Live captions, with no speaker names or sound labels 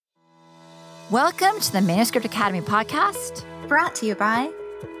Welcome to the Manuscript Academy podcast, brought to you by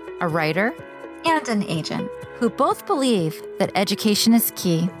a writer and an agent who both believe that education is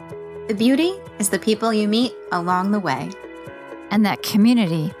key. The beauty is the people you meet along the way. And that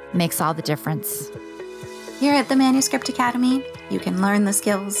community makes all the difference. Here at the Manuscript Academy, you can learn the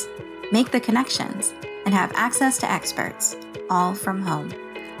skills, make the connections, and have access to experts, all from home.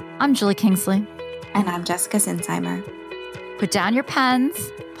 I'm Julie Kingsley. And I'm Jessica Sinsheimer. Put down your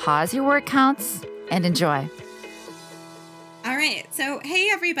pens, pause your word counts, and enjoy. All right. So, hey,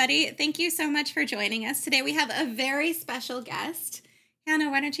 everybody. Thank you so much for joining us. Today we have a very special guest.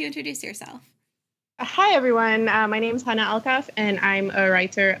 Hanna, why don't you introduce yourself? Hi, everyone. My name is Hanna Alkaf, and I'm a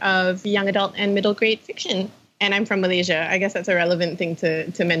writer of young adult and middle grade fiction. And I'm from Malaysia. I guess that's a relevant thing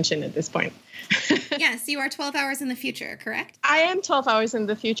to mention at this point. Yes, you are 12 hours in the future, correct? I am 12 hours in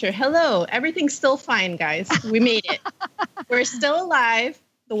the future. Hello. Everything's still fine, guys. We made it. We're still alive.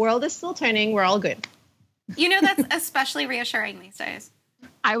 The world is still turning. We're all good. You know, that's especially reassuring these days.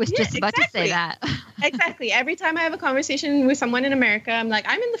 I was just about to say that. Exactly. Every time I have a conversation with someone in America, I'm like,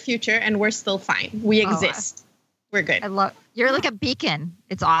 I'm in the future and we're still fine. We exist. We're good. You're like a beacon.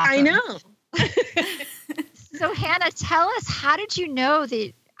 It's awesome. I know. So Hanna, tell us, how did you know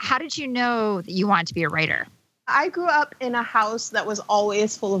that you wanted to be a writer? I grew up in a house that was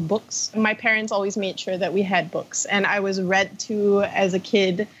always full of books. My parents always made sure that we had books, and I was read to as a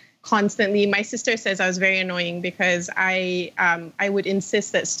kid constantly. My sister says I was very annoying because I would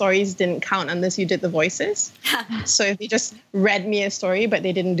insist that stories didn't count unless you did the voices. So if you just read me a story but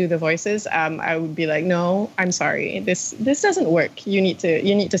they didn't do the voices, I would be like, no, I'm sorry, this doesn't work. You need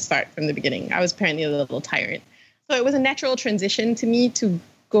to start from the beginning. I was apparently a little tyrant. So it was a natural transition to me to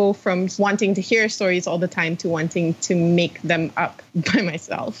go from wanting to hear stories all the time to wanting to make them up by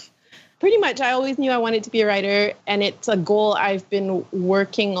myself. Pretty much, I always knew I wanted to be a writer, and it's a goal I've been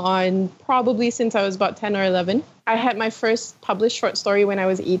working on probably since I was about 10 or 11. I had my first published short story when I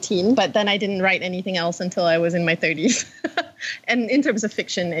was 18, but then I didn't write anything else until I was in my 30s. And in terms of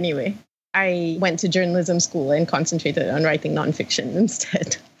fiction, anyway, I went to journalism school and concentrated on writing nonfiction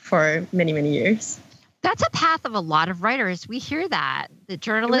instead for many, many years. That's a path of a lot of writers. We hear that. The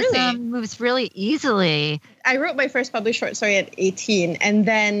journalism moves really easily. I wrote my first published short story at 18. And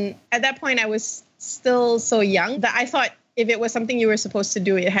then at that point, I was still so young that I thought if it was something you were supposed to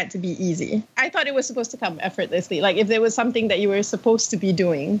do, it had to be easy. I thought it was supposed to come effortlessly. Like if there was something that you were supposed to be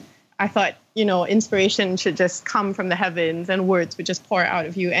doing, I thought, inspiration should just come from the heavens and words would just pour out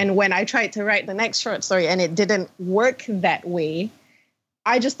of you. And when I tried to write the next short story and it didn't work that way,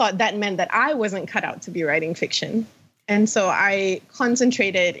 I just thought that meant that I wasn't cut out to be writing fiction. And so I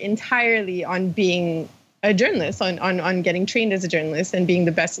concentrated entirely on being a journalist, on getting trained as a journalist and being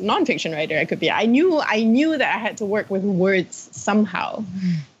the best nonfiction writer I could be. I knew that I had to work with words somehow.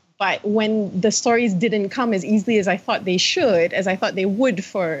 Mm-hmm. But when the stories didn't come as easily as I thought they should, as I thought they would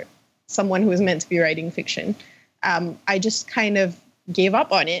for someone who was meant to be writing fiction, I just kind of gave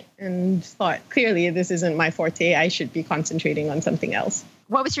up on it and thought, clearly, this isn't my forte. I should be concentrating on something else.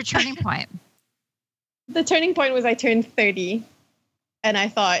 What was your turning point? The turning point was I turned 30 and I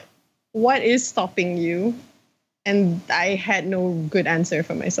thought, what is stopping you? And I had no good answer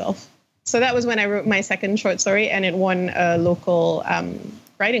for myself. So that was when I wrote my second short story and it won a local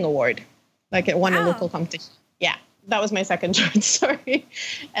writing award. Like it won a local competition. Yeah, that was my second short story.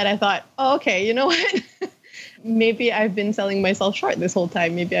 And I thought, oh, okay, you know what? Maybe I've been selling myself short this whole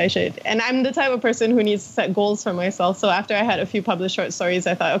time. Maybe I should. And I'm the type of person who needs to set goals for myself. So after I had a few published short stories,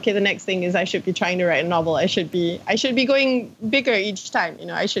 I thought, okay, the next thing is I should be trying to write a novel. I should be going bigger each time.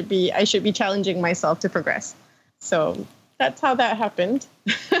 I should be challenging myself to progress. So that's how that happened.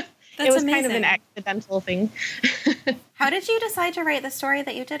 It was amazing. Kind of an accidental thing. How did you decide to write the story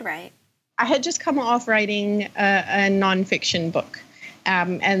that you did write? I had just come off writing a nonfiction book.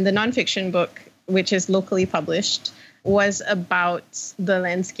 And the nonfiction book, which is locally published, was about the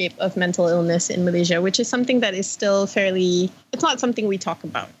landscape of mental illness in Malaysia, which is something that is still it's not something we talk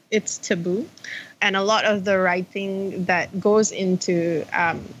about. It's taboo. And a lot of the writing that goes into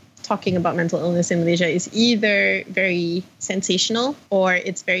talking about mental illness in Malaysia is either very sensational or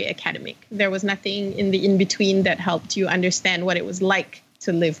it's very academic. There was nothing in the in-between that helped you understand what it was like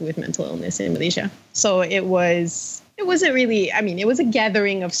to live with mental illness in Malaysia. So it was a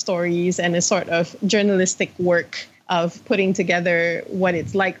gathering of stories and a sort of journalistic work of putting together what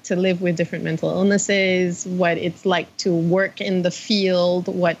it's like to live with different mental illnesses, what it's like to work in the field,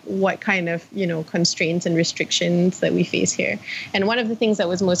 what kind of, constraints and restrictions that we face here. And one of the things that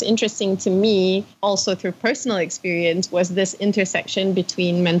was most interesting to me, also through personal experience, was this intersection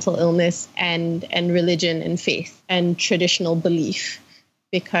between mental illness and religion and faith and traditional belief.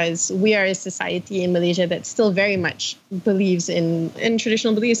 because we are a society in Malaysia that still very much believes in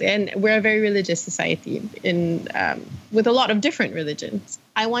traditional beliefs, and we're a very religious society with a lot of different religions.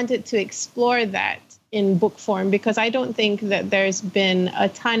 I wanted to explore that in book form because I don't think that there's been a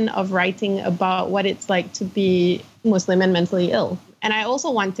ton of writing about what it's like to be Muslim and mentally ill. And I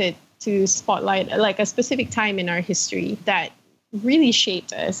also wanted to spotlight like a specific time in our history that really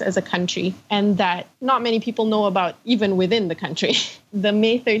shaped us as a country and that not many people know about even within the country. The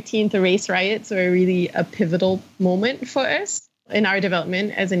May 13th race riots were really a pivotal moment for us in our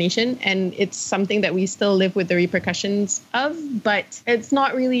development as a nation. And it's something that we still live with the repercussions of, but it's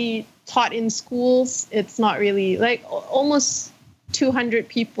not really taught in schools. It's not really like almost 200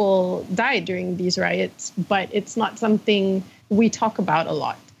 people died during these riots, but it's not something we talk about a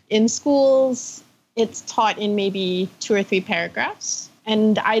lot. In schools, it's taught in maybe 2 or 3 paragraphs.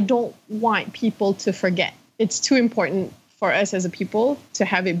 And I don't want people to forget. It's too important for us as a people to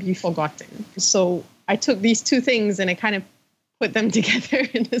have it be forgotten. So I took these 2 things and I kind of put them together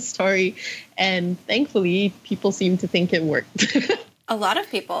in a story. And thankfully, people seem to think it worked. A lot of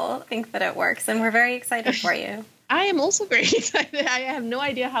people think that it works, and we're very excited for you. I am also very excited. I have no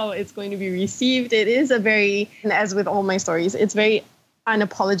idea how it's going to be received. It is as with all my stories, it's very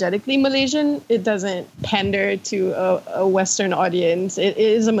unapologetically Malaysian. It doesn't pander to a Western audience. It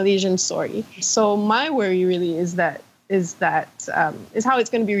is a Malaysian story. So my worry really is how it's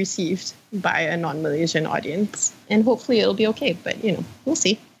going to be received by a non-Malaysian audience. And hopefully it'll be okay, but we'll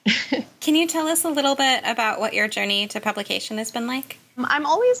see. Can you tell us a little bit about what your journey to publication has been like? I'm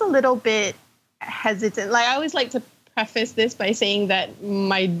always a little bit hesitant. Like I always like to preface this by saying that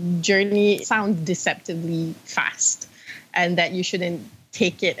my journey sounds deceptively fast and that you shouldn't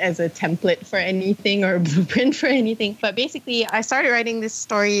take it as a template for anything or a blueprint for anything. But basically, I started writing this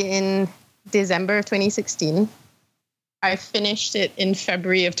story in December of 2016. I finished it in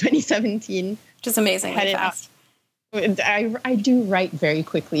February of 2017. Which is amazingly fast. I do write very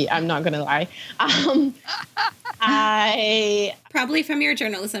quickly. I'm not going to lie. I probably from your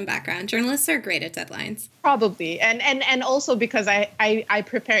journalism background. Journalists are great at deadlines. Probably. And also because I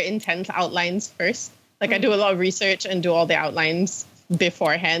prepare intense outlines first. Like I do a lot of research and do all the outlines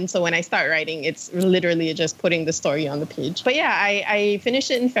beforehand. So when I start writing, it's literally just putting the story on the page. But yeah, I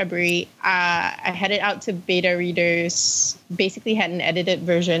finished it in February. I had it out to beta readers, basically had an edited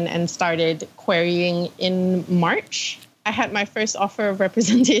version and started querying in March. I had my first offer of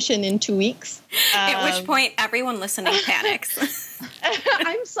representation in 2 weeks. At which point everyone listening panics.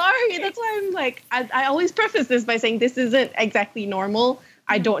 I'm sorry. That's why I'm like, I always preface this by saying this isn't exactly normal.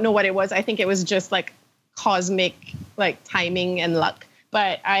 I don't know what it was. I think it was just like cosmic like timing and luck.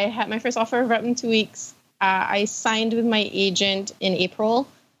 But I had my first offer of rep in 2 weeks. I signed with my agent in April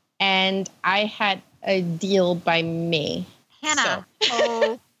and I had a deal by May. Hanna,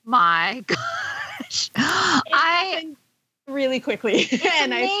 oh my gosh. Really quickly. It's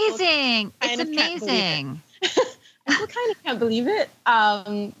amazing. It's amazing. I still kind of can't believe it.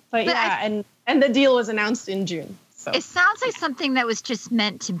 But yeah, and the deal was announced in June. So it sounds like something that was just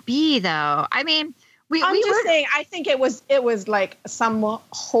meant to be, though. I mean, I'm just saying, I think it was like some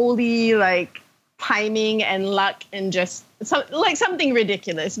holy like timing and luck and just something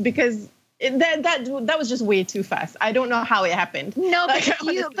ridiculous because that was just way too fast. I don't know how it happened. No, but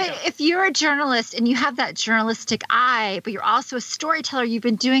if you're a journalist and you have that journalistic eye, but you're also a storyteller, you've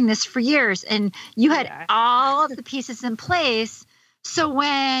been doing this for years and you had all of the pieces in place. So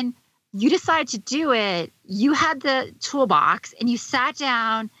when you decided to do it, you had the toolbox and you sat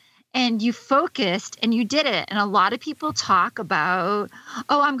down and you focused and you did it. And a lot of people talk about,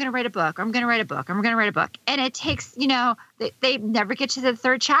 oh, I'm going to write a book. I'm going to write a book. I'm going to write a book. And it takes, they never get to the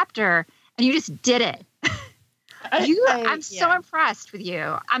 3rd chapter and you just did it. I'm so impressed with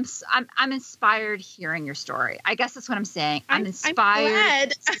you. I'm inspired hearing your story. I guess that's what I'm saying. I'm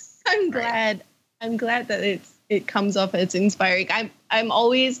inspired. I'm glad that it comes off as inspiring. I'm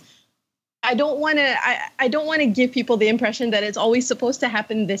always, I don't want to give people the impression that it's always supposed to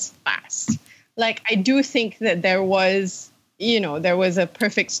happen this fast. Like, I do think that there was a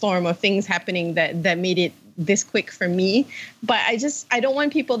perfect storm of things happening that made it this quick for me. But I don't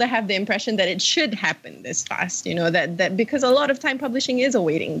want people to have the impression that it should happen this fast, that because a lot of time publishing is a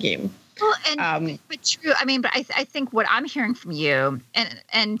waiting game. Well, but true. I mean, but I think what I'm hearing from you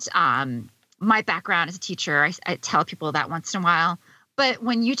and my background as a teacher, I tell people that once in a while. But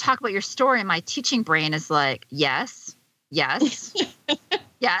when you talk about your story, my teaching brain is like, yes, yes,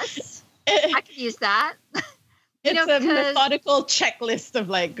 yes. I could use that. It's a methodical checklist of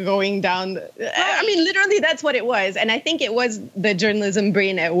like going down. I mean, literally, that's what it was. And I think it was the journalism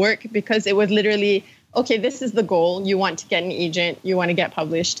brain at work because it was literally okay, this is the goal. You want to get an agent. You want to get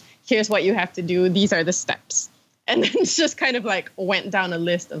published. Here's what you have to do. These are the steps. And then it's just kind of like went down a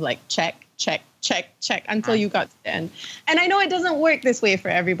list of like check, check, check, check until you got to the end. And I know it doesn't work this way for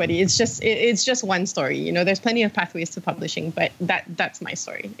everybody. It's just one story. You know, there's plenty of pathways to publishing, but that's my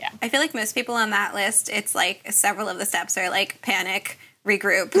story. Yeah. I feel like most people on that list, it's like several of the steps are like panic,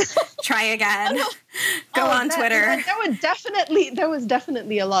 regroup, try again, go on Twitter. There was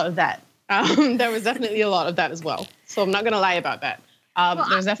definitely a lot of that. There was definitely a lot of that as well. So I'm not going to lie about that.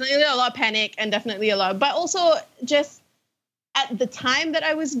 There's definitely a lot of panic and definitely a lot, but also just at the time that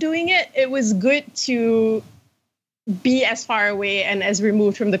I was doing it, it was good to be as far away and as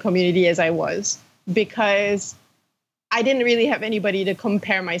removed from the community as I was, because I didn't really have anybody to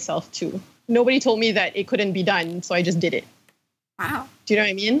compare myself to. Nobody told me that it couldn't be done, so I just did it. Wow. Do you know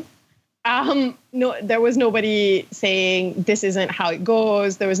what I mean? No, there was nobody saying this isn't how it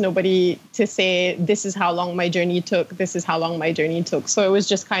goes. There was nobody to say this is how long my journey took. This is how long my journey took. So it was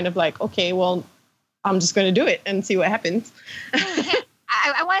just kind of like, okay, well, I'm just going to do it and see what happens.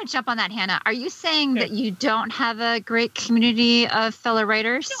 I want to jump on that, Hanna. Are you saying that you don't have a great community of fellow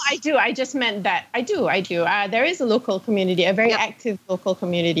writers? No, I do. I just meant that I do. There is a local community, a very active local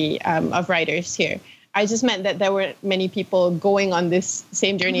community of writers here. I just meant that there were many people going on this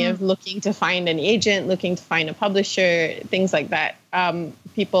same journey of looking to find an agent, looking to find a publisher, things like that.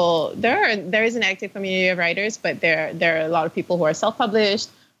 There is an active community of writers, but there are a lot of people who are self-published,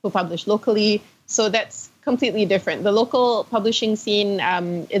 who publish locally. So that's completely different. The local publishing scene,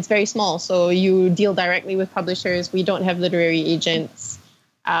 it's very small. So you deal directly with publishers. We don't have literary agents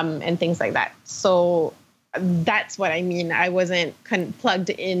and things like that. So that's what I mean. I wasn't plugged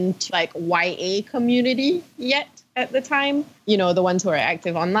into like YA community yet at the time. You know, the ones who are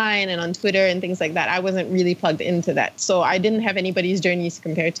active online and on Twitter and things like that. I wasn't really plugged into that. So I didn't have anybody's journeys to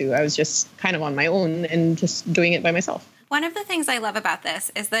compare to. I was just kind of on my own and just doing it by myself. One of the things I love about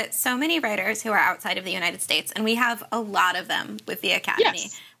this is that so many writers who are outside of the United States, and we have a lot of them with the Academy.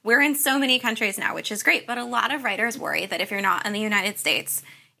 Yes. We're in so many countries now, which is great. But a lot of writers worry that if you're not in the United States,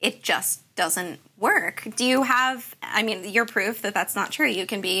 it just doesn't work. Do you have, I mean, you're proof that that's not true. You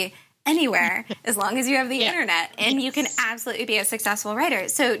can be anywhere as long as you have the internet, and you can absolutely be a successful writer.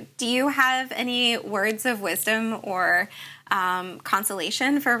 So do you have any words of wisdom or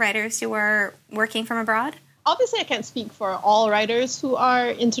consolation for writers who are working from abroad? Obviously, I can't speak for all writers who are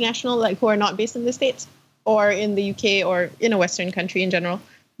international, like who are not based in the States or in the UK or in a Western country in general.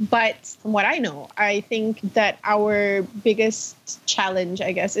 But from what I know, I think that our biggest challenge,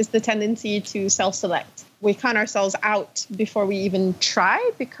 I guess, is the tendency to self-select. We count ourselves out before we even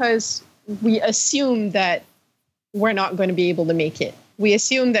try because we assume that we're not going to be able to make it. We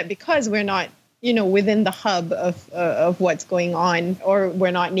assume that because we're not, you know, within the hub of what's going on, or we're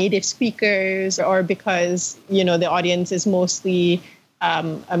not native speakers, or because, you know, the audience is mostly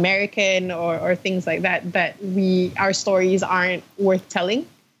American or things like that, that our stories aren't worth telling,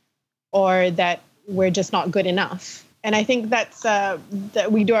 or that we're just not good enough. And I think that's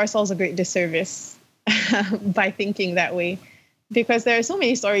that we do ourselves a great disservice by thinking that way, because there are so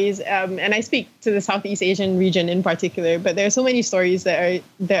many stories, and I speak to the Southeast Asian region in particular, but there are so many stories that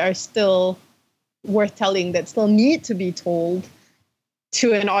are still worth telling, that still need to be told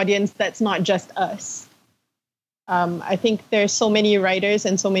to an audience that's not just us. I think there's so many writers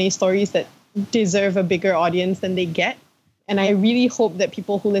and so many stories that deserve a bigger audience than they get. And I really hope that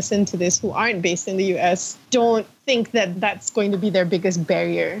people who listen to this who aren't based in the US don't think that that's going to be their biggest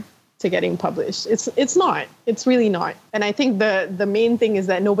barrier to getting published. It's not. It's really not. And I think the main thing is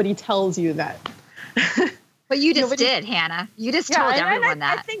that nobody tells you that. But you just did, Hanna. You just told everyone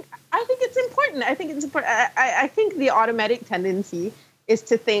that. I think it's important. I think it's important. I think the automatic tendency is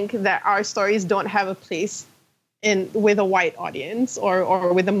to think that our stories don't have a place with a white audience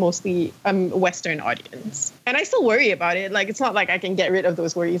or with a mostly Western audience. And I still worry about it. Like, it's not like I can get rid of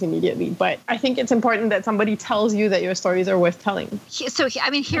those worries immediately, but I think it's important that somebody tells you that your stories are worth telling. So, I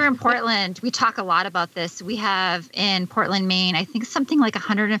mean, here in Portland, we talk a lot about this. We have in Portland, Maine, I think something like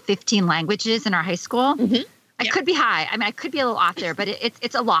 115 languages in our high school. Mm-hmm. I could be high. I mean, I could be a little off there, but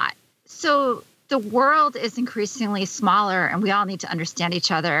it's a lot. So the world is increasingly smaller, and we all need to understand each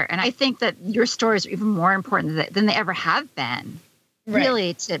other. And I think that your stories are even more important than they ever have been,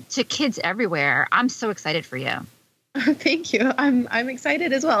 really, to kids everywhere. I'm so excited for you. Thank you. I'm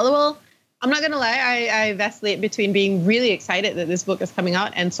excited as well. Well, I'm not going to lie. I vacillate between being really excited that this book is coming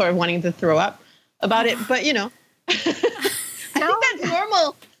out and sort of wanting to throw up about it. But, you know, I think that's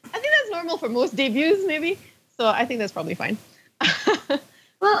normal. I think that's normal for most debuts, maybe. So I think that's probably fine.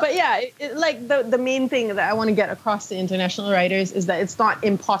 But yeah, like the main thing that I want to get across to international writers is that it's not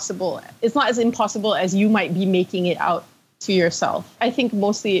impossible. It's not as impossible as you might be making it out to yourself. I think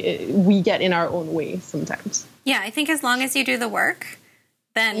mostly we get in our own way sometimes. Yeah, I think as long as you do the work,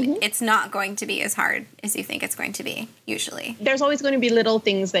 then it's not going to be as hard as you think it's going to be, usually. There's always going to be little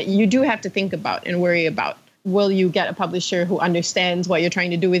things that you do have to think about and worry about. Will you get a publisher who understands what you're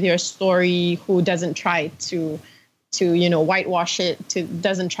trying to do with your story, who doesn't try to whitewash it,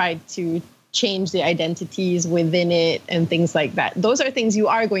 doesn't try to change the identities within it and things like that. Those are things you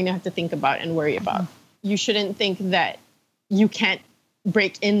are going to have to think about and worry about. You shouldn't think that you can't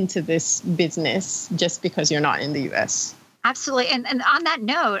break into this business just because you're not in the US. Absolutely. And on that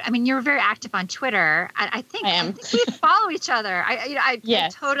note, I mean, you're very active on Twitter. I think we follow each other. I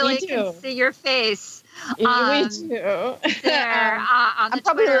totally can see your face. We do. There, on I'm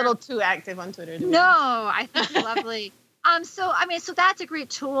probably a little too active on Twitter. I think it's lovely. So that's a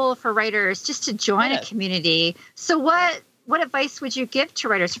great tool for writers just to join a community. So what advice would you give to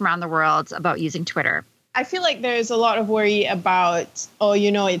writers from around the world about using Twitter? I feel like there's a lot of worry about,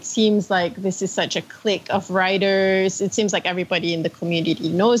 it seems like this is such a clique of writers. It seems like everybody in the community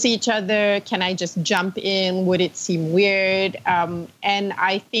knows each other. Can I just jump in? Would it seem weird? And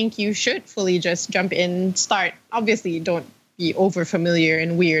I think you should fully just jump in, start. Obviously, don't be over familiar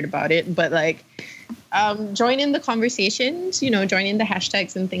and weird about it, but join in the conversations, join in the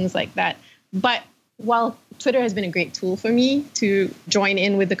hashtags and things like that. But while Twitter has been a great tool for me to join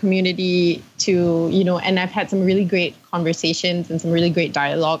in with the community, and I've had some really great conversations and some really great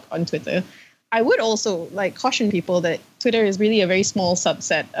dialogue on Twitter, I would also caution people that Twitter is really a very small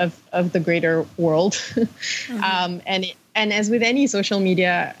subset of the greater world. And as with any social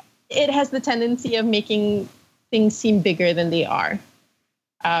media, it has the tendency of making things seem bigger than they are.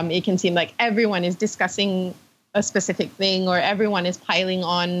 It can seem like everyone is discussing a specific thing or everyone is piling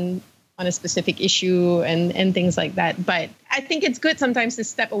on a specific issue and things like that. But I think it's good sometimes to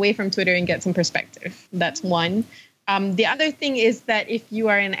step away from Twitter and get some perspective. That's one. The other thing is that if you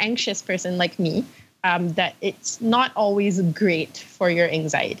are an anxious person like me, that it's not always great for your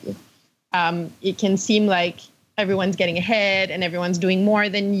anxiety. It can seem like everyone's getting ahead and everyone's doing more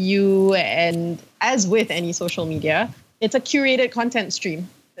than you. And as with any social media, it's a curated content stream.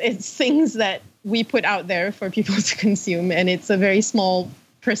 It's things that we put out there for people to consume, and it's a very small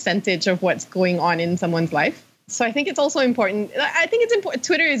percentage of what's going on in someone's life. So I think it's also important. I think it's important.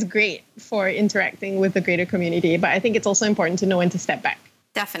 Twitter is great for interacting with the greater community, but I think it's also important to know when to step back.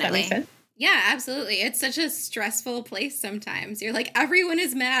 Definitely. Does that make sense? Yeah, absolutely. It's such a stressful place sometimes. You're like, everyone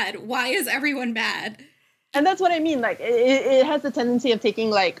is mad. Why is everyone mad? And that's what I mean. It has the tendency of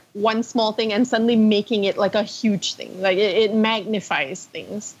taking one small thing and suddenly making it a huge thing. It magnifies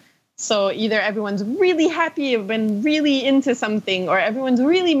things. So either everyone's really happy and really into something, or everyone's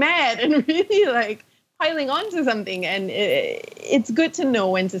really mad and really piling on to something. And it's good to know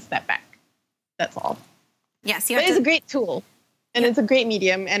when to step back. That's all. Yes, but it's a great tool, and it's a great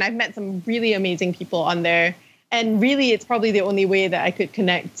medium. And I've met some really amazing people on there. And really, it's probably the only way that I could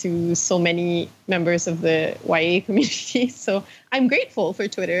connect to so many members of the YA community. So I'm grateful for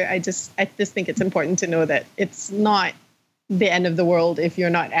Twitter. I just think it's important to know that it's not the end of the world if you're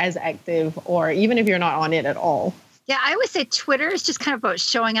not as active, or even if you're not on it at all. Yeah, I always say Twitter is just kind of about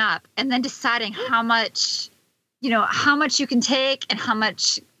showing up and then deciding how much you can take and how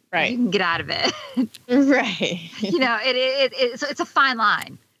much you can get out of it. Right. It's a fine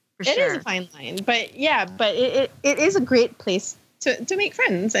line. For sure. It is a fine line, but it is a great place to make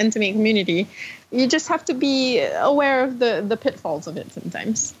friends and to make community. You just have to be aware of the pitfalls of it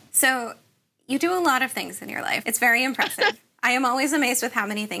sometimes. So you do a lot of things in your life. It's very impressive. I am always amazed with how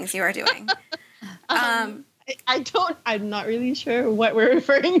many things you are doing. I'm not really sure what we're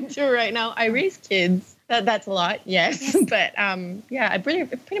referring to right now. I raise kids. That's a lot, yes. But I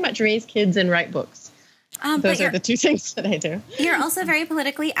pretty much raise kids and write books. Those are the two things that I do. You're also very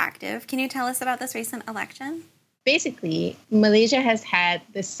politically active. Can you tell us about this recent election? Basically, Malaysia has had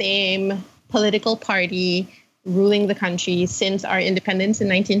the same political party ruling the country since our independence in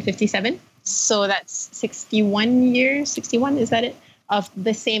 1957. So that's 61 years, is that it? Of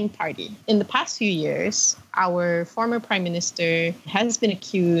the same party. In the past few years, our former prime minister has been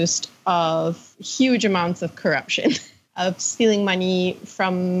accused of huge amounts of corruption, of stealing money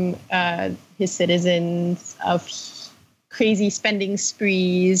from his citizens, of crazy spending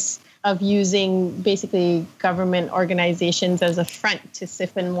sprees, of using basically government organizations as a front to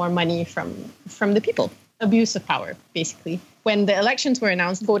siphon more money from the people. Abuse of power, basically. When the elections were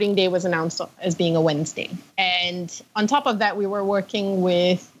announced, voting day was announced as being a Wednesday. And on top of that, we were working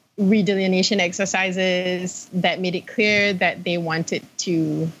with redelineation exercises that made it clear that they wanted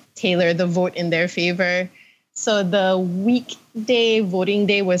to tailor the vote in their favor. So the weekday voting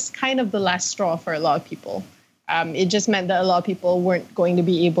day was kind of the last straw for a lot of people. It just meant that a lot of people weren't going to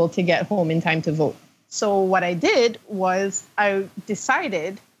be able to get home in time to vote. So what I did was I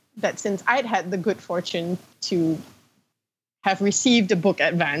decided that since I'd had the good fortune to have received a book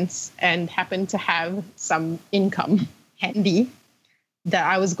advance and happened to have some income handy, that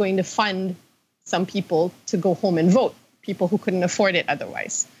I was going to fund some people to go home and vote, people who couldn't afford it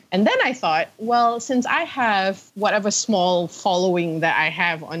otherwise. And then I thought, well, since I have whatever small following that I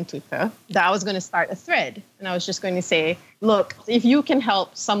have on Twitter, that I was going to start a thread. And I was just going to say, look, if you can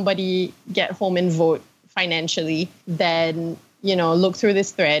help somebody get home and vote financially, then, look through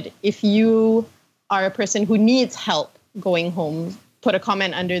this thread. If you are a person who needs help going home, put a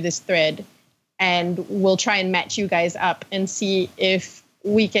comment under this thread and we'll try and match you guys up and see if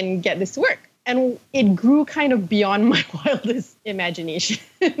we can get this to work. And it grew kind of beyond my wildest imagination.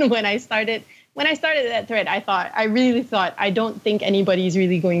 When I started that thread, I really thought, I don't think anybody's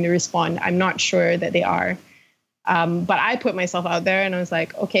really going to respond. I'm not sure that they are. But I put myself out there and I was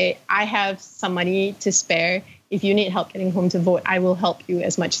like, okay, I have some money to spare. If you need help getting home to vote, I will help you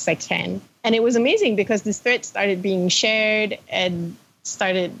as much as I can. And it was amazing because this thread started being shared and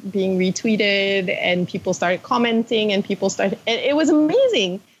started being retweeted and people started commenting and it was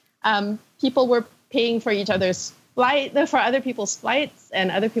amazing. People were paying for each other's for other people's flights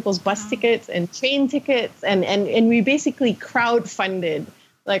and other people's bus tickets and train tickets. And we basically crowdfunded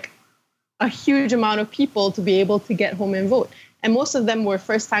like a huge amount of people to be able to get home and vote. And most of them were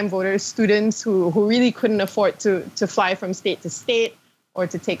first-time voters, students who really couldn't afford to fly from state to state or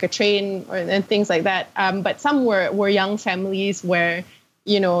to take a train and things like that. But some were young families where,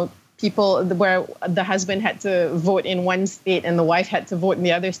 where the husband had to vote in one state and the wife had to vote in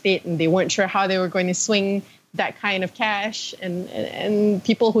the other state, and they weren't sure how they were going to swing that kind of cash, and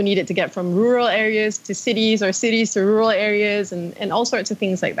people who needed to get from rural areas to cities or cities to rural areas and all sorts of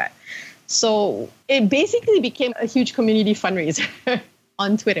things like that. So it basically became a huge community fundraiser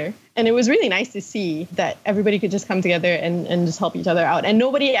on Twitter. And it was really nice to see that everybody could just come together and just help each other out. And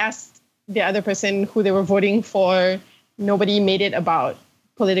nobody asked the other person who they were voting for. Nobody made it about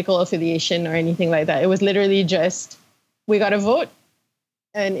political affiliation or anything like that. It was literally just, we got to vote.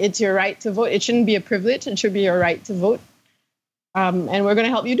 And it's your right to vote. It shouldn't be a privilege. It should be your right to vote. And we're going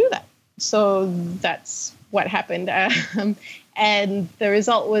to help you do that. So that's what happened. And the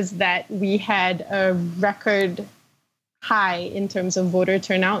result was that we had a record high in terms of voter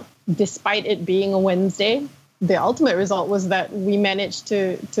turnout, despite it being a Wednesday. The ultimate result was that we managed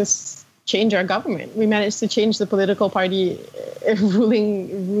to change our government. We managed to change the political party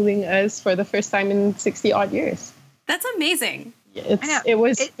ruling us for the first time in 60 odd years. That's amazing. It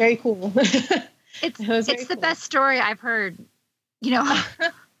was very cool. It's the best story I've heard.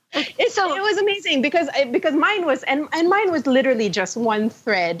 It was amazing because mine was literally just one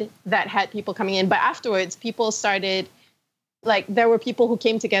thread that had people coming in. But afterwards, people started, there were people who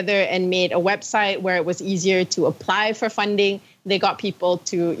came together and made a website where it was easier to apply for funding. They got people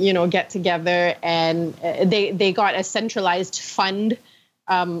to, get together and they got a centralized fund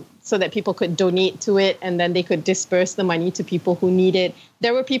so that people could donate to it and then they could disperse the money to people who need it.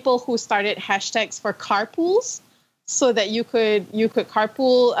 There were people who started hashtags for carpools so that you could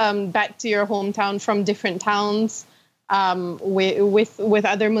carpool back to your hometown from different towns with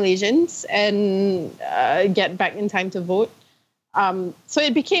other Malaysians and get back in time to vote. So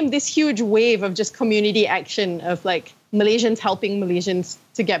it became this huge wave of just community action of Malaysians helping Malaysians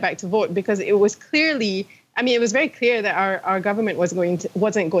to get back to vote, because it was very clear that our government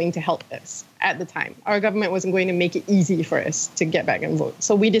wasn't going to help us at the time. Our government wasn't going to make it easy for us to get back and vote.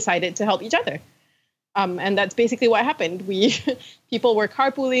 So we decided to help each other. And that's basically what happened. People were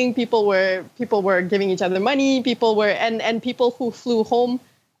carpooling, people were giving each other money, and people who flew home,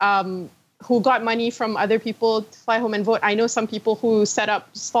 who got money from other people to fly home and vote. I know some people who set up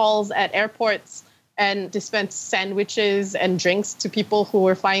stalls at airports and dispensed sandwiches and drinks to people who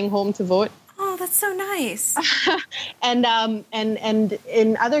were flying home to vote. Oh, that's so nice. And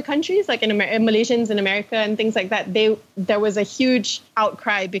in other countries, like in Malaysians in America and things like that, there was a huge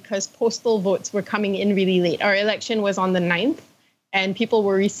outcry because postal votes were coming in really late. Our election was on the 9th, and people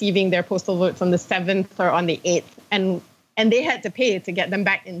were receiving their postal votes on the 7th or on the 8th, and they had to pay to get them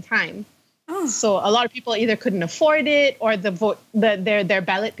back in time. Oh. So a lot of people either couldn't afford it, or their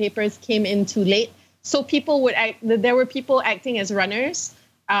ballot papers came in too late. So there were people acting as runners,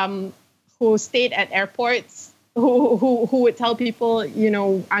 who stayed at airports, who would tell people,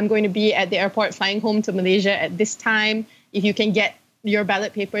 I'm going to be at the airport flying home to Malaysia at this time. If you can get your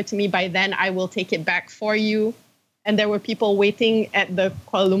ballot paper to me by then, I will take it back for you. And there were people waiting at the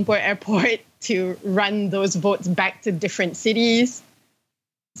Kuala Lumpur airport to run those votes back to different cities.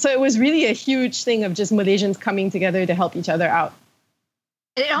 So it was really a huge thing of just Malaysians coming together to help each other out.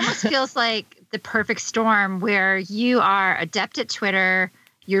 It almost feels like the perfect storm where you are adept at Twitter,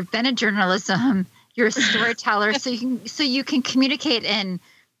 you've been in journalism, you're a storyteller, so you can communicate and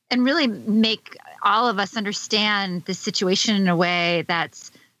really make all of us understand the situation in a way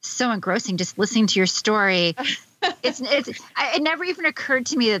that's so engrossing. Just listening to your story, it never even occurred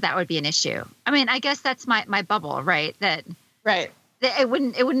to me that would be an issue. I mean, I guess that's my bubble, right? Right. It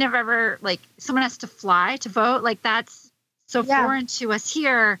would never ever, like, someone has to fly to vote. Like, that's so foreign to us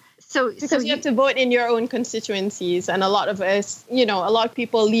here. Because you have to vote in your own constituencies. And a lot of us, a lot of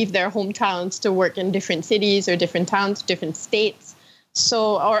people leave their hometowns to work in different cities or different towns, different states.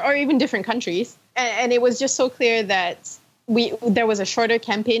 So, or even different countries. And it was just so clear that there was a shorter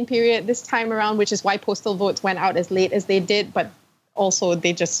campaign period this time around, which is why postal votes went out as late as they did. But also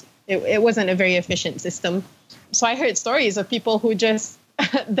it wasn't a very efficient system. So I heard stories of people who just,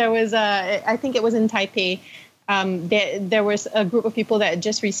 I think it was in Taipei, there was a group of people that had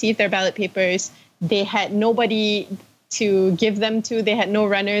just received their ballot papers. They had nobody to give them to. They had no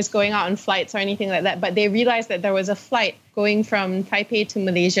runners going out on flights or anything like that. But they realized that there was a flight going from Taipei to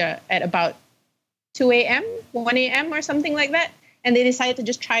Malaysia at about 2 a.m., 1 a.m. or something like that. And they decided to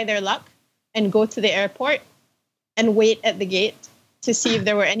just try their luck and go to the airport and wait at the gate to see if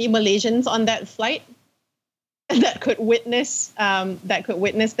there were any Malaysians on that flight that could witness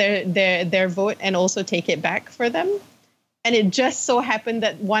their vote and also take it back for them. And it just so happened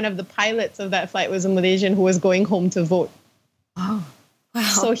that one of the pilots of that flight was a Malaysian who was going home to vote. Oh, wow.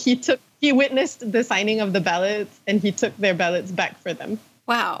 So he witnessed the signing of the ballots and he took their ballots back for them.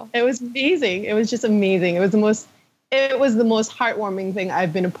 Wow. It was amazing. It was just amazing. It was the most heartwarming thing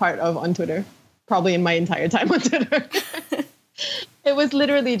I've been a part of on Twitter, probably in my entire time on Twitter. It was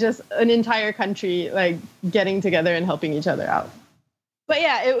literally just an entire country like getting together and helping each other out. But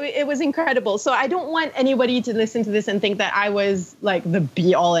yeah, it was incredible. So I don't want anybody to listen to this and think that I was like the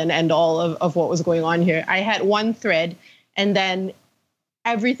be all and end all of what was going on here. I had one thread and then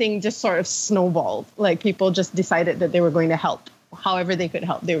everything just sort of snowballed. Like people just decided that they were going to help. However they could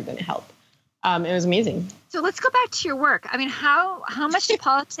help, they were going to help. It was amazing. So let's go back to your work. I mean, how much did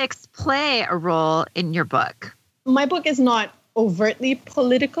politics play a role in your book? My book is not overtly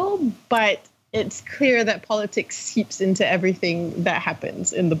political, but it's clear that politics seeps into everything that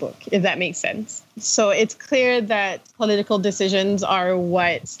happens in the book, if that makes sense. So it's clear that political decisions are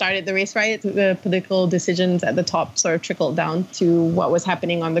what started the race riots. The political decisions at the top sort of trickled down to what was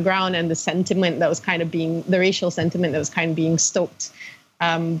happening on the ground and the sentiment that was the racial sentiment that was kind of being stoked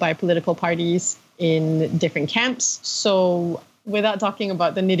by political parties in different camps. So without talking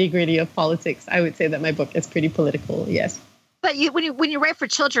about the nitty-gritty of politics, I would say that my book is pretty political, yes. But when you write for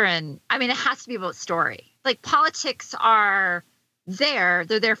children, I mean, it has to be about story. Like politics are there;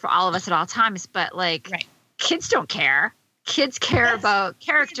 they're there for all of us at all times. But like, Kids don't care. Kids care about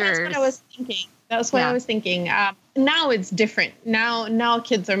characters. That's what I was thinking. That's what I was thinking. Now it's different. Now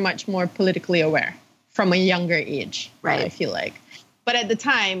kids are much more politically aware from a younger age. Right. I feel like. But at the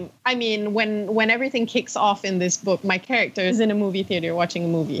time, I mean, when everything kicks off in this book, my character is in a movie theater watching a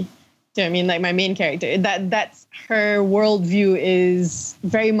movie. Do you know what I mean? Like my main character, that's her worldview is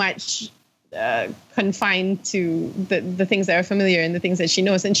very much confined to the things that are familiar and the things that she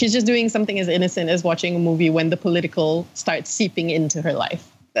knows. And she's just doing something as innocent as watching a movie when the political starts seeping into her life.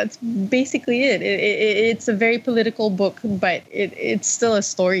 That's basically it. It's a very political book, but it's still a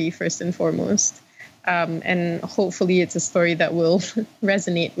story first and foremost. And hopefully it's a story that will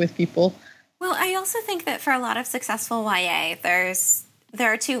resonate with people. Well, I also think that for a lot of successful YA,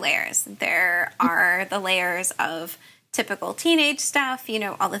 there are two layers. There are the layers of typical teenage stuff,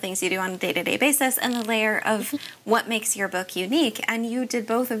 all the things you do on a day-to-day basis, and the layer of what makes your book unique. And you did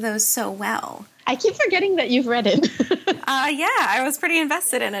both of those so well. I keep forgetting that you've read it. Yeah, I was pretty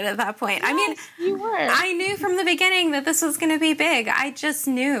invested in it at that point. Yes, I mean, you were. I knew from the beginning that this was going to be big. I just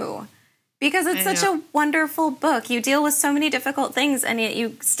knew. Because it's such a wonderful book. You deal with so many difficult things, and yet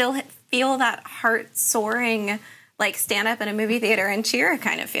you still feel that heart-soaring, like stand up in a movie theater and cheer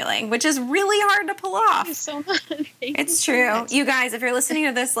kind of feeling, which is really hard to pull off. Thank you so much. It's true. You guys, if you're listening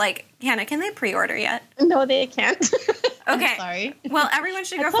to this, like, Hanna, can they pre-order yet? No, they can't. Okay. Sorry. Well, everyone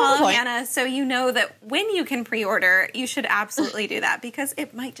should go follow Hanna so you know that when you can pre-order, you should absolutely do that because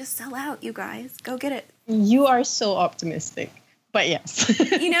it might just sell out, you guys. Go get it. You are so optimistic. But yes,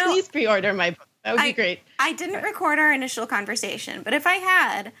 please pre-order my book. That would be great. I didn't record our initial conversation, but if I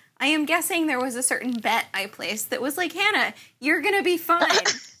had, I am guessing there was a certain bet I placed that was like, Hannah, you're going to be fine.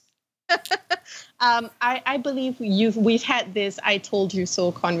 I believe we've had this "I told you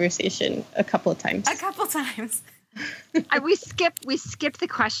so" conversation a couple of times. We skipped the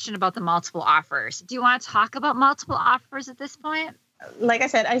question about the multiple offers. Do you want to talk about multiple offers at this point? Like I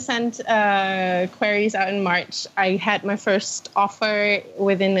said, I sent queries out in March. I had my first offer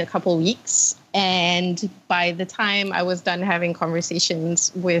within a couple of weeks. And by the time I was done having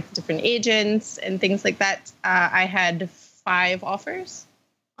conversations with different agents and things like that, I had 5 offers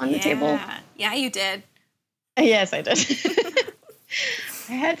on the table. Yeah, you did. Yes, I did.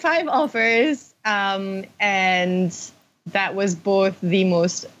 I had 5 offers. And that was both the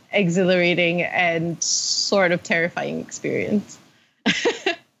most exhilarating and sort of terrifying experience.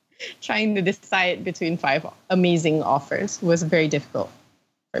 Trying to decide between 5 amazing offers was very difficult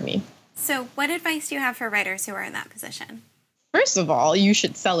for me. So what advice do you have for writers who are in that position? First of all, you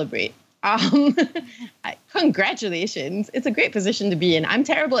should celebrate. Congratulations. It's a great position to be in. I'm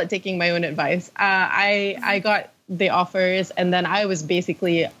terrible at taking my own advice. I got the offers, and then I was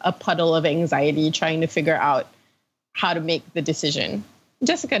basically a puddle of anxiety trying to figure out how to make the decision.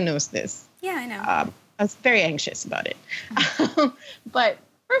 Jessica knows this. Yeah, I know. I was very anxious about it. But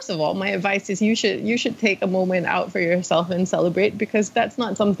first of all, my advice is you should take a moment out for yourself and celebrate, because that's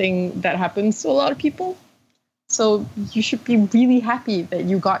not something that happens to a lot of people. So you should be really happy that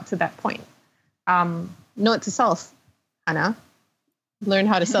you got to that point. Note to self, Hanna, learn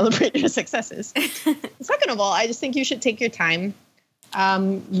how to celebrate your successes. Second of all, I just think you should take your time.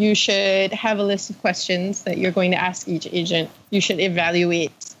 You should have a list of questions that you're going to ask each agent. You should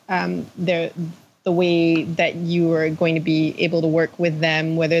evaluate the way that you are going to be able to work with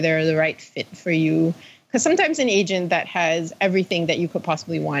them, whether they're the right fit for you. Because sometimes an agent that has everything that you could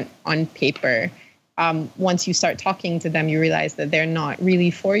possibly want on paper, once you start talking to them, you realize that they're not really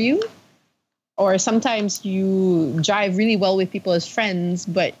for you. Or sometimes you jive really well with people as friends,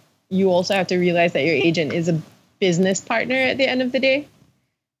 but you also have to realize that your agent is a business partner at the end of the day,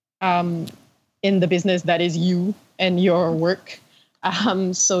 in the business that is you and your work.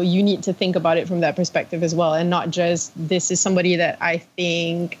 So you need to think about it from that perspective as well, and not just, this is somebody that I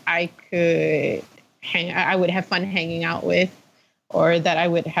think I would have fun hanging out with, or that I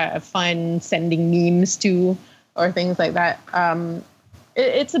would have fun sending memes to, or things like that.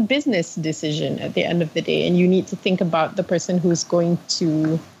 It's a business decision at the end of the day, and you need to think about the person who's going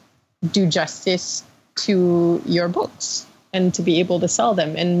to do justice to your books and to be able to sell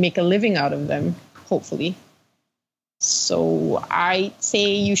them and make a living out of them, hopefully. So I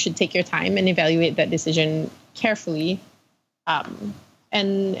say you should take your time and evaluate that decision carefully.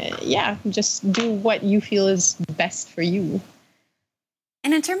 Just do what you feel is best for you.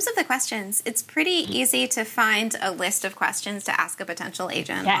 And in terms of the questions, it's pretty easy to find a list of questions to ask a potential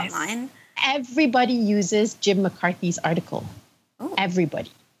agent online. Everybody uses Jim McCarthy's article. Ooh. Everybody.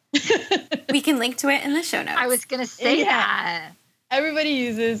 We can link to it in the show notes. I was going to say that. Everybody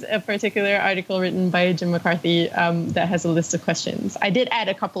uses a particular article written by Jim McCarthy that has a list of questions. I did add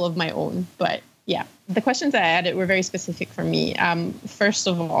a couple of my own, but yeah, the questions that I added were very specific for me. First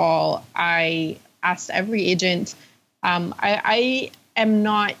of all, I asked every agent, I am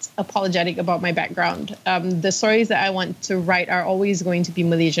not apologetic about my background. The stories that I want to write are always going to be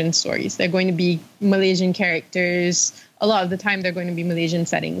Malaysian stories. They're going to be Malaysian characters. A lot of the time, they're going to be Malaysian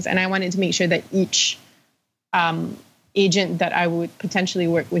settings. And I wanted to make sure that each agent that I would potentially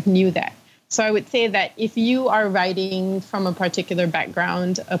work with knew that. So I would say that if you are writing from a particular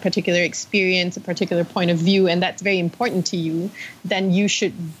background, a particular experience, a particular point of view, and that's very important to you, then you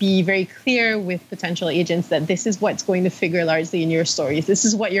should be very clear with potential agents that this is what's going to figure largely in your stories. This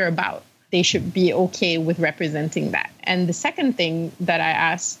is what you're about. They should be okay with representing that. And the second thing that I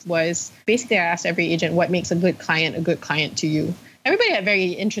asked was, basically I asked every agent, what makes a good client to you? Everybody had very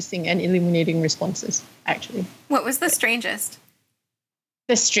interesting and illuminating responses, actually. What was the strangest?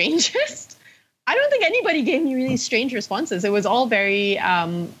 The strangest? I don't think anybody gave me really strange responses. It was all very,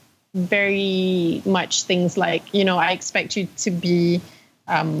 very much things like, I expect you to be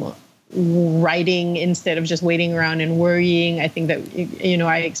writing instead of just waiting around and worrying. I think that,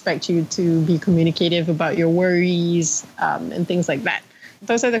 I expect you to be communicative about your worries and things like that.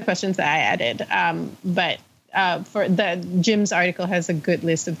 Those are the questions that I added. But for Jim's article has a good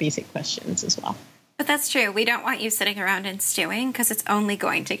list of basic questions as well. But that's true. We don't want you sitting around and stewing, because it's only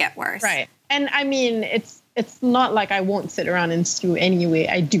going to get worse. Right. And I mean, it's not like I won't sit around and stew anyway.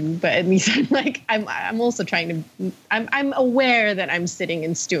 I do, but at least I'm also trying to. I'm aware that I'm sitting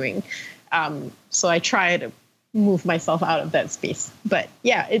and stewing, so I try to move myself out of that space. But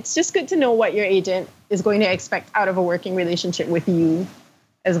yeah, it's just good to know what your agent is going to expect out of a working relationship with you,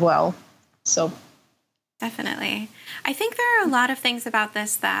 as well. So definitely. I think there are a lot of things about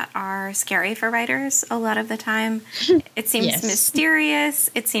this that are scary for writers a lot of the time. It seems mysterious.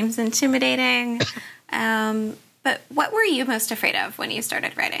 It seems intimidating. But what were you most afraid of when you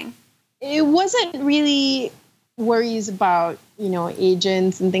started writing? It wasn't really worries about,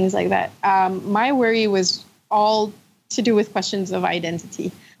 agents and things like that. My worry was all to do with questions of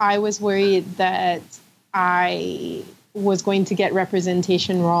identity. I was worried that I was going to get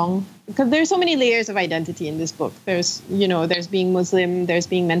representation wrong, because there's so many layers of identity in this book. There's being Muslim, there's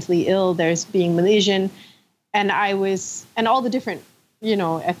being mentally ill, there's being Malaysian, and all the different,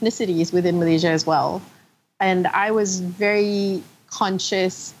 ethnicities within Malaysia as well. And I was very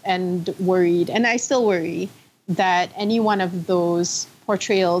conscious and worried, and I still worry, that any one of those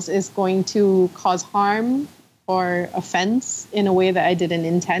portrayals is going to cause harm or offense in a way that I didn't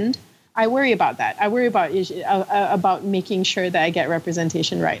intend. I worry about that. I worry about making sure that I get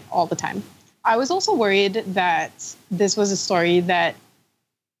representation right all the time. I was also worried that this was a story that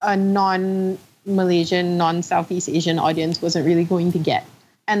a non-Malaysian, non-Southeast Asian audience wasn't really going to get.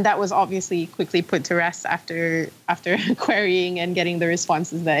 And that was obviously quickly put to rest after querying and getting the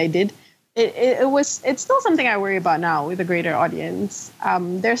responses that I did. It's still something I worry about now with a greater audience.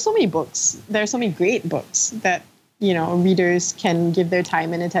 There are so many books. There are so many great books that readers can give their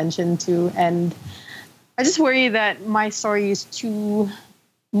time and attention to. And I just worry that my story is too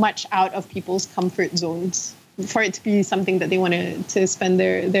much out of people's comfort zones for it to be something that they want to spend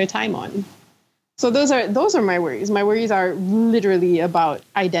their time on. So those are my worries. My worries are literally about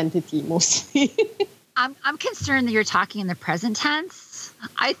identity mostly. I'm concerned that you're talking in the present tense.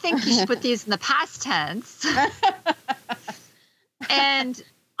 I think you should put these in the past tense. And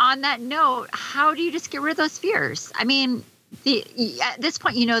on that note, how do you just get rid of those fears? I mean, at this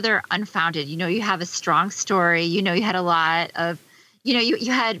point, they're unfounded. You have a strong story. You had a lot of,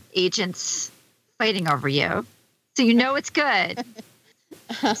 you had agents fighting over you. So it's good.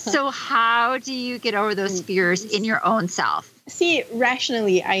 So how do you get over those fears in your own self? See,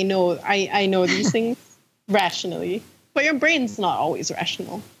 rationally, I know these things rationally, but your brain's not always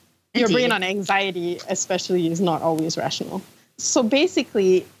rational. Indeed. Your brain on anxiety, especially, is not always rational. So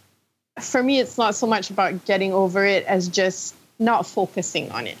basically, for me, it's not so much about getting over it as just not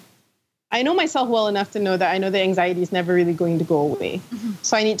focusing on it. I know myself well enough to know that I know the anxiety is never really going to go away. Mm-hmm.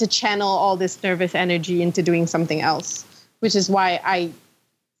 So I need to channel all this nervous energy into doing something else, which is why I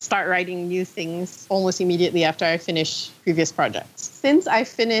start writing new things almost immediately after I finish previous projects. Since I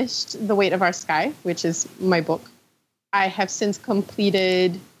finished The Weight of Our Sky, which is my book, I have since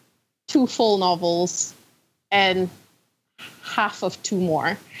completed 2 full novels and half of 2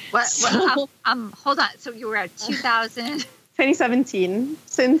 more. Hold on. So you were at 2017.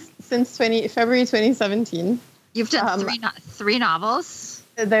 Since February 2017. You've done 3 novels?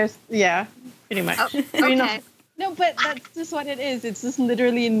 Pretty much. Oh, okay. No, but that's just what it is. It's just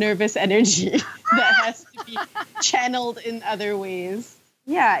literally nervous energy that has to be channeled in other ways.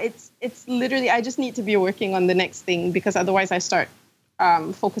 Yeah, it's literally, I just need to be working on the next thing, because otherwise I start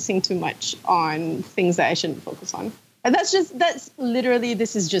focusing too much on things that I shouldn't focus on. And this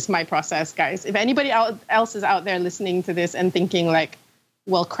is just my process, guys. If anybody else is out there listening to this and thinking like,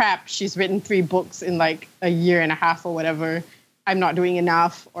 well, crap, she's written 3 books in like a year and a half or whatever, I'm not doing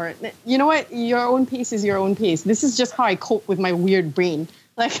enough, or you know what? Your own pace is your own pace. This is just how I cope with my weird brain.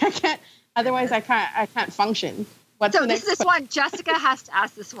 Like I can't function. What's so this one, Jessica has to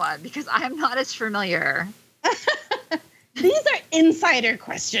ask this one because I am not as familiar. These are insider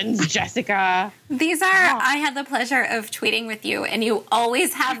questions, Jessica. These are, I had the pleasure of tweeting with you, and you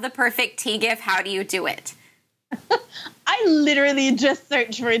always have the perfect tea gift. How do you do it? I literally just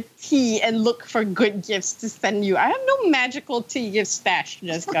search for tea and look for good gifts to send you. I have no magical tea gift stash,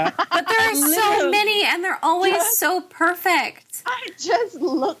 Jessica. But there are so many, and they're always so perfect. I just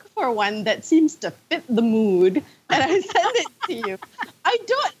look for one that seems to fit the mood, and I send it to you. I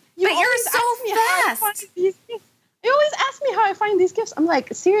don't. But you're so fast. You always ask me how I find these gifts. I'm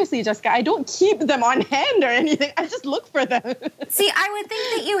like, seriously, Jessica, I don't keep them on hand or anything. I just look for them. See, I would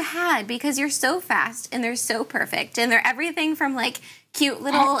think that you had, because you're so fast and they're so perfect. And they're everything from like cute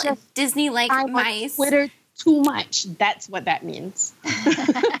little Disney-like mice. Twitter too much. That's what that means.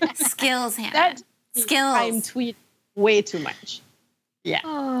 Skills, Hannah. Skills. I'm tweet way too much. Yeah.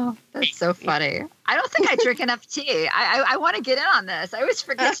 Oh, that's so funny. I don't think I drink enough tea. I want to get in on this. I always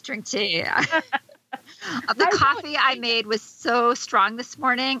forget to drink tea. The coffee I made was so strong this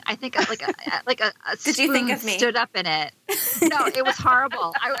morning. I think like a Did you think of me? Stood up in it. No, it was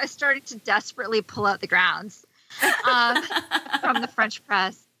horrible. I started to desperately pull out the grounds from the French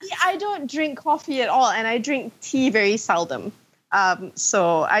press. Yeah, I don't drink coffee at all, and I drink tea very seldom.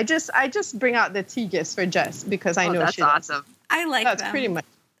 So I just bring out the tea gifts for Jess because I know that's awesome. I like that's them. Pretty much.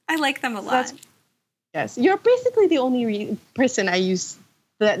 I like them a lot. Yes, you're basically the only person I use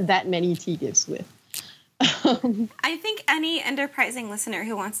that many tea gifts with. I think any enterprising listener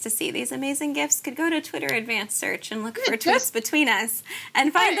who wants to see these amazing gifts could go to Twitter Advanced Search and look for tweets between us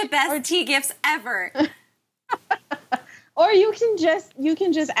and find the best tea gifts ever. Or you can just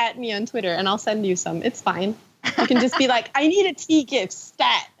 @me on Twitter and I'll send you some. It's fine. You can just be like, I need a tea gift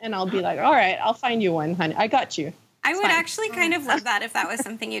stat, and I'll be like, all right, I'll find you one, honey. I got you. I would actually kind of love that if that was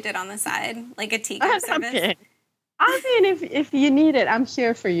something you did on the side, like a tea gift service. Okay. I mean, if you need it, I'm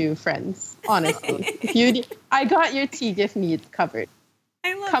here for you, friends. Honestly, I got your tea gift needs covered.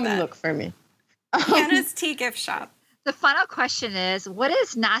 I love Come that. and look for me. Hannah's tea gift shop. The final question is, what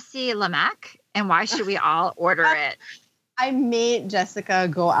is nasi lemak, and why should we all order it? I made Jessica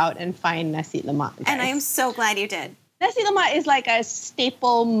go out and find nasi lemak, guys. And I am so glad you did. Nasi lemak is like a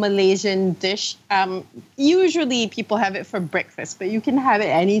staple Malaysian dish. Usually people have it for breakfast, but you can have it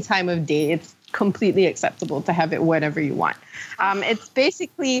any time of day. It's completely acceptable to have it whenever you want. It's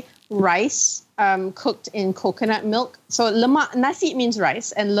basically rice cooked in coconut milk. So lemak, nasi means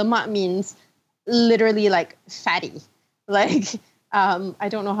rice, and lemak means literally like fatty. Like, I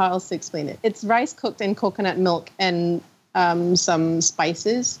don't know how else to explain it. It's rice cooked in coconut milk and some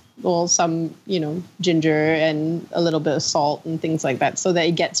spices, well, some, ginger and a little bit of salt and things like that, so that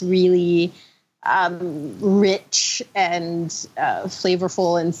it gets really rich and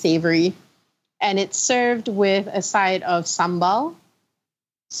flavorful and savory. And it's served with a side of sambal,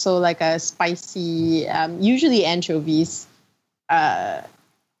 so like a spicy, usually anchovies, and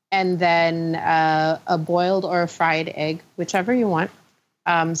then a boiled or a fried egg, whichever you want,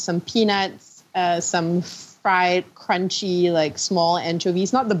 some peanuts, some fried, crunchy, like small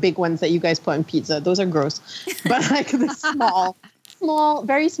anchovies, not the big ones that you guys put on pizza. Those are gross. But like the small,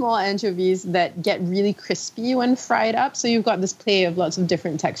 very small anchovies that get really crispy when fried up. So you've got this play of lots of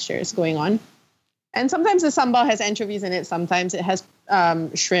different textures going on. And sometimes the sambal has anchovies in it. Sometimes it has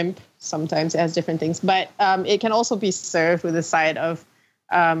shrimp. Sometimes it has different things. But it can also be served with a side of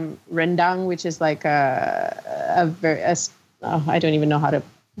rendang, which is like I don't even know how do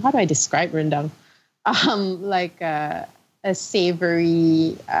I describe rendang? Like a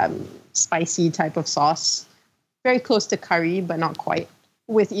savory, spicy type of sauce, very close to curry, but not quite,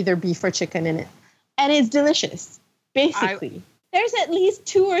 with either beef or chicken in it. And it's delicious, basically. There's at least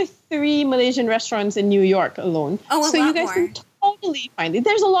 2 or 3 Malaysian restaurants in New York alone. Oh, so you guys can totally find it.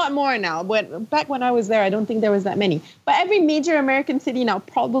 There's a lot more now, but back when I was there, I don't think there was that many. But every major American city now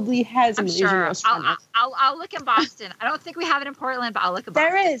probably has a Malaysian restaurant. I'll look in Boston. I don't think we have it in Portland, but I'll look in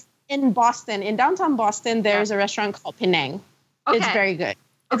Boston. There is. In Boston, in downtown Boston, there's a restaurant called Penang. Okay. It's very good.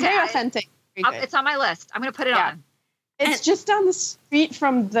 It's very authentic. Very good. It's on my list. I'm going to put it on. It's just down the street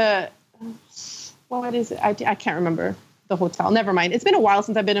from what is it? I can't remember the hotel. Never mind. It's been a while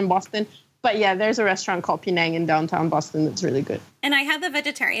since I've been in Boston. But yeah, there's a restaurant called Penang in downtown Boston that's really good. And I had the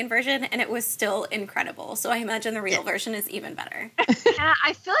vegetarian version, and it was still incredible. So I imagine the real version is even better. Hannah,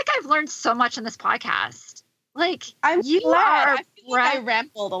 I feel like I've learned so much on this podcast. Like, I feel like I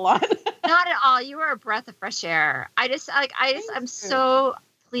rambled a lot. Not at all. You are a breath of fresh air. I'm so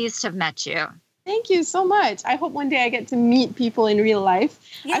pleased to have met you. Thank you so much. I hope one day I get to meet people in real life.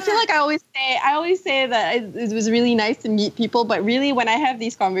 Yeah. I feel like I always say that it was really nice to meet people, but really when I have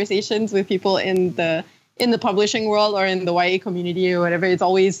these conversations with people in the publishing world or in the YA community or whatever, it's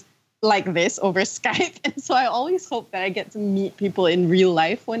always like this over Skype. And so I always hope that I get to meet people in real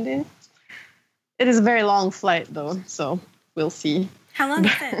life one day. It is a very long flight though, so we'll see. How long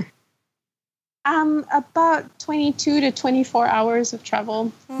is it? About 22 to 24 hours of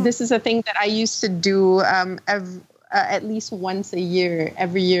travel. This is a thing that I used to do at least once a year,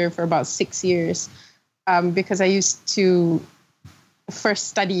 every year for about 6 years, because I used to first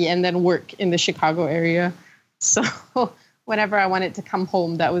study and then work in the Chicago area. So whenever I wanted to come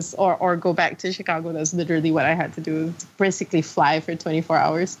home, that was or go back to Chicago, that's literally what I had to do. Basically fly for 24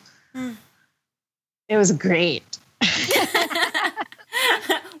 hours. It was great.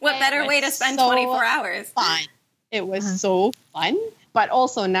 What better way to spend 24 hours? Fun. It was so fun. But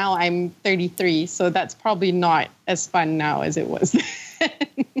also now I'm 33, so that's probably not as fun now as it was then.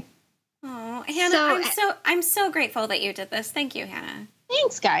 Oh, Hanna, I'm so grateful that you did this. Thank you, Hanna.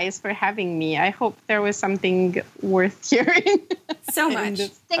 Thanks, guys, for having me. I hope there was something worth hearing. So much. I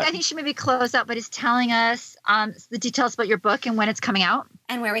think you should maybe close out by just telling us the details about your book and when it's coming out.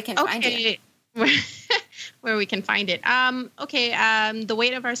 And where we can find it. Where we can find it. The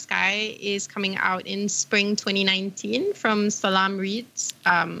Weight of Our Sky is coming out in spring 2019 from Salam Reads,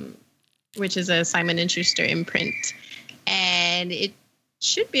 which is a Simon & Schuster imprint. And and it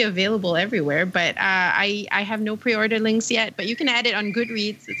should be available everywhere, but I have no pre-order links yet, but you can add it on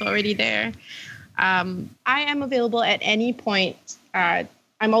Goodreads. It's already there. I am available at any point.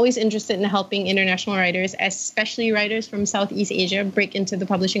 I'm always interested in helping international writers, especially writers from Southeast Asia, break into the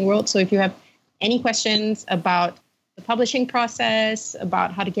publishing world. So if you have any questions about the publishing process,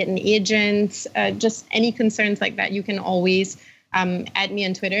 about how to get an agent, just any concerns like that, you can always add me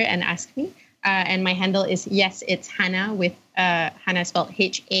on Twitter and ask me. And my handle is, yes, it's Hanna, with Hanna spelled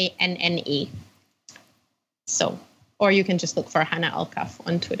Hanna. So, or you can just look for Hanna Alkaf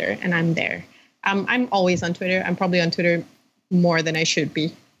on Twitter, and I'm there. I'm always on Twitter. I'm probably on Twitter more than I should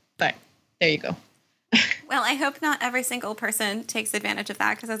be, but there you go. Well, I hope not every single person takes advantage of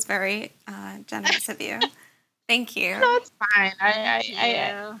that, because that's very generous of you. Thank you. No, it's fine.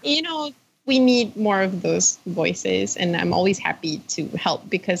 I we need more of those voices, and I'm always happy to help,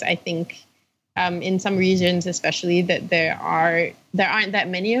 because I think in some regions, especially, that there aren't that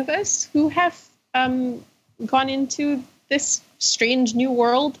many of us who have gone into this strange new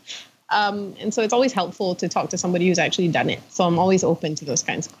world. And so it's always helpful to talk to somebody who's actually done it. So I'm always open to those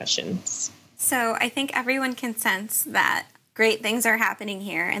kinds of questions. So I think everyone can sense that great things are happening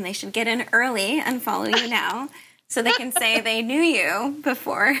here, and they should get in early and follow you now, so they can say they knew you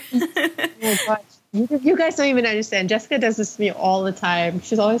before. Oh my gosh. You guys don't even understand. Jessica does this to me all the time.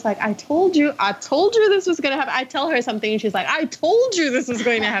 She's always like, I told you this was going to happen. I tell her something and she's like, I told you this was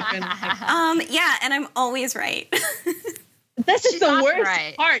going to happen. Yeah, and I'm always right. This is the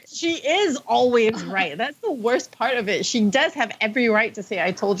worst part. She is always right. That's the worst part of it. She does have every right to say,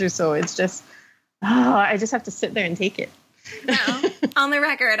 I told you so. It's just, I just have to sit there and take it. No. On the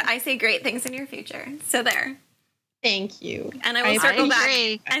record, I say great things in your future. So there. Thank you. And I will circle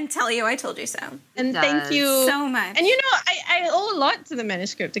back and tell you I told you so. And thank you so much. And I owe a lot to the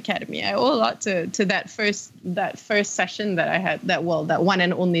Manuscript Academy. I owe a lot to that first session that I had, that one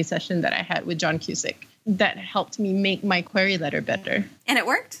and only session that I had with John Cusick, that helped me make my query letter better. And it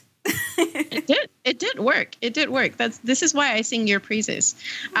worked? It did work. This is why I sing your praises.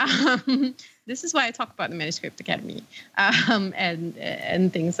 This is why I talk about the Manuscript Academy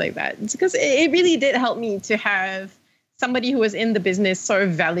and things like that. It's because it really did help me to have somebody who was in the business sort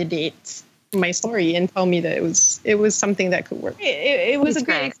of validate my story and tell me that it was something that could work. It was a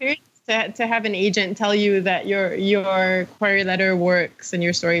great experience to have an agent tell you that your query letter works and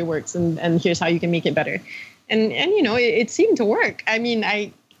your story works, and here's how you can make it better. And it seemed to work. I mean,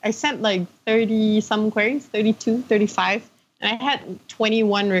 I sent like 30 some queries, 32, 35, and I had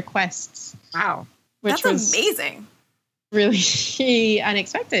 21 requests. Wow. That's amazing. Really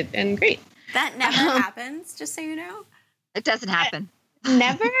unexpected and great. That never happens, just so you know. It doesn't happen.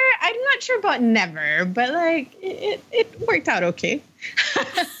 Never? I'm not sure about never, but like it worked out okay.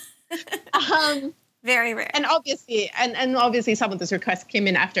 Very rare. And obviously some of those requests came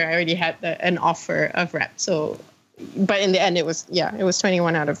in after I already had an offer of rep. So, but in the end it was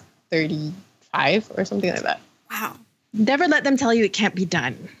 21 out of 35 or something like that. Wow. Never let them tell you it can't be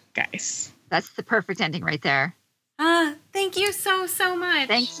done, guys. That's the perfect ending right there. Thank you so much.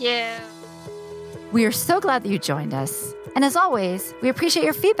 Thank you. We are so glad that you joined us. And as always, we appreciate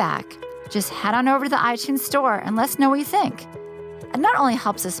your feedback. Just head on over to the iTunes store and let us know what you think. It not only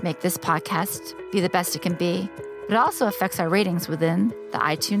helps us make this podcast be the best it can be, but it also affects our ratings within the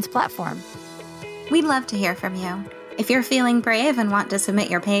iTunes platform. We'd love to hear from you. If you're feeling brave and want to submit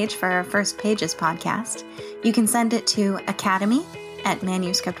your page for our First Pages podcast, you can send it to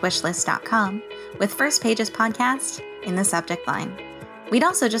academy@manuscriptwishlist.com with First Pages podcast in the subject line. We'd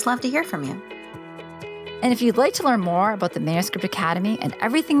also just love to hear from you. And if you'd like to learn more about the Manuscript Academy and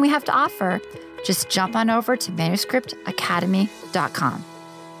everything we have to offer, just jump on over to manuscriptacademy.com.